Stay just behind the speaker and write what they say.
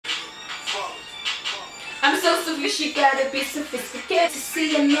so sophisticated, gotta be sophisticated to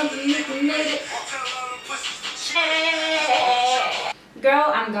see another nigga naked.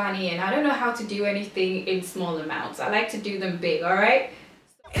 Girl, I'm Ghanaian. I don't know how to do anything in small amounts. I like to do them big, alright?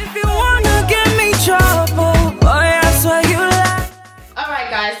 If you wanna give me trouble, boy, that's what you like.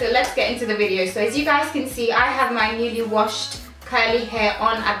 Alright guys, so let's get into the video. So as you guys can see, I have my newly washed curly hair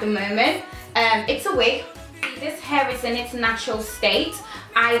on at the moment. It's a wig. This hair is in its natural state.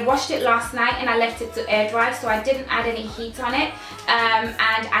 I washed it last night and I left it to air dry, so I didn't add any heat on it, and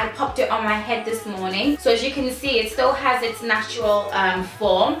I popped it on my head this morning. So as you can see, it still has its natural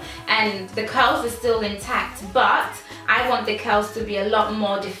form and the curls are still intact, but I want the curls to be a lot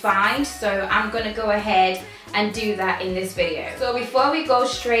more defined, so I'm gonna go ahead and do that in this video. So before we go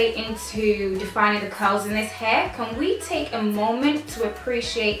straight into defining the curls in this hair, can we take a moment to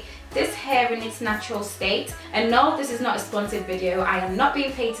appreciate this hair in its natural state? And no, this is not a sponsored video. I am not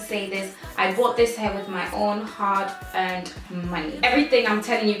being paid to say this. I bought this hair with my own hard-earned money. Everything I'm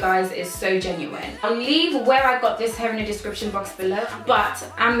telling you guys is so genuine. I'll leave where I got this hair in the description box below, but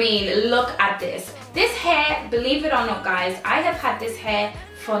I mean, look at this. This hair, believe it or not guys, I have had this hair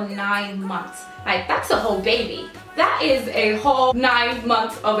for 9 months. Like, that's a whole baby. That is a whole 9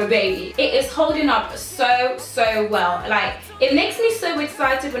 months of a baby. It is holding up so well. Like, it makes me so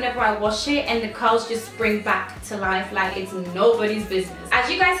excited whenever I wash it and the curls just spring back to life like it's nobody's business. As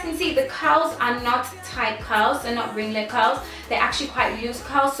you guys can see, the curls are not tight curls, they're not ringlet curls. They're actually quite loose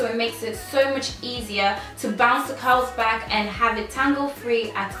curls, so it makes it so much easier to bounce the curls back and have it tangle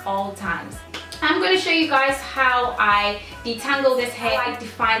free at all times. I'm going to show you guys how I detangle this hair, I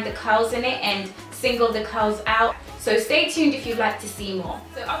define the curls in it and single the curls out. So stay tuned if you'd like to see more.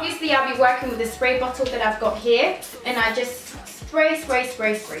 So obviously I'll be working with the spray bottle that I've got here, and I just spray. Is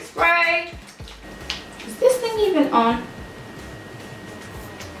this thing even on?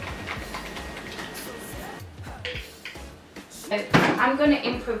 I'm going to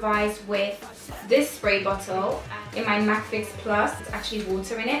improvise with this spray bottle in my MAC Fix Plus. It's actually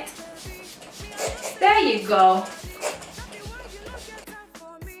water in it. There you go.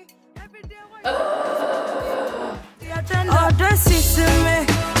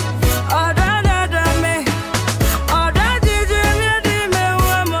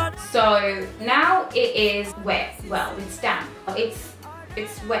 So now it is wet. Well, it's damp.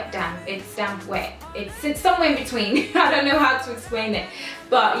 It's wet damp. It's damp wet. It's somewhere in between. I don't know how to explain it.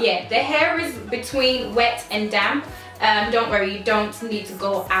 But yeah, the hair is between wet and damp. Don't worry, you don't need to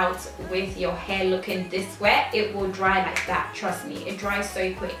go out with your hair looking this wet. It will dry like that, trust me. It dries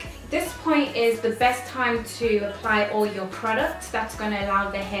so quick. This point is the best time to apply all your products. That's going to allow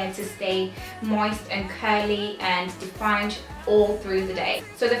the hair to stay moist and curly and defined all through the day.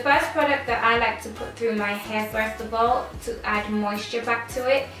 So the first product that I like to put through my hair first of all to add moisture back to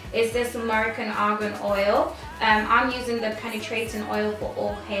it is this American Argan Oil. I'm using the penetrating oil for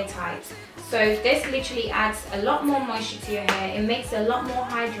all hair types. So this literally adds a lot more moisture to your hair. It makes it a lot more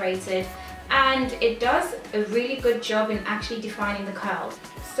hydrated and it does a really good job in actually defining the curls.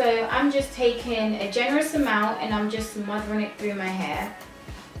 So I'm just taking a generous amount and I'm just smothering it through my hair.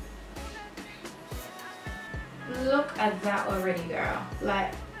 Look at that already, girl.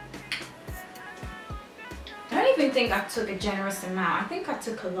 Like, I don't even think I took a generous amount. I think I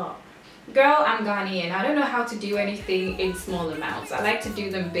took a lot. Girl, I'm Ghanaian. I don't know how to do anything in small amounts. I like to do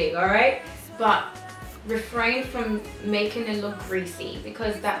them big, alright? But refrain from making it look greasy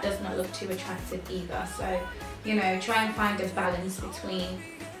because that does not look too attractive either. So, you know, try and find a balance between.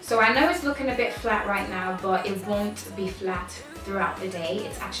 So I know it's looking a bit flat right now, but it won't be flat throughout the day.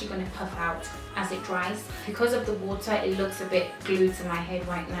 It's actually going to puff out as it dries. Because of the water, it looks a bit glued to my head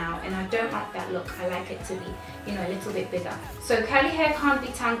right now, and I don't like that look. I like it to be, you know, a little bit bigger. So curly hair can't be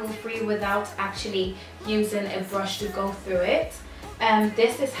tangle free without actually using a brush to go through it.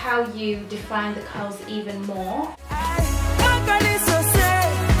 This is how you define the curls even more.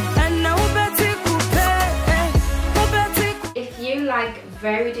 If you like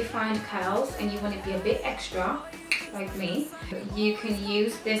very defined curls and you want to be a bit extra, like me, you can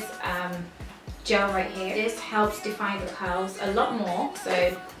use this gel right here. This helps define the curls a lot more,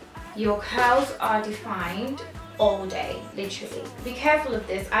 so your curls are defined all day, literally. Be careful of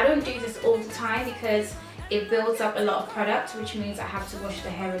this. I don't do this all the time because it builds up a lot of product, which means I have to wash the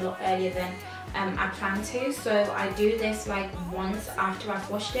hair a lot earlier than I plan to. So I do this like once after I've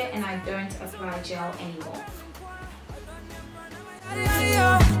washed it, and I don't apply gel anymore.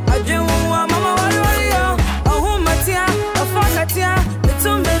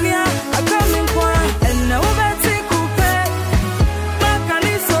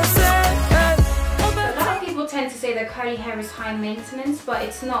 Curly hair is high maintenance, but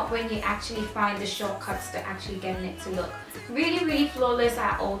it's not when you actually find the shortcuts to actually getting it to look really flawless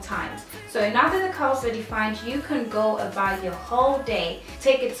at all times. So now that the curls are defined, you can go about your whole day.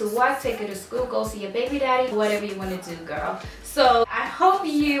 Take it to work, take it to school, go see your baby daddy, whatever you want to do, girl. So I hope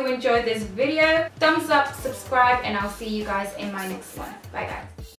you enjoyed this video. Thumbs up, subscribe, and I'll see you guys in my next one. Bye guys.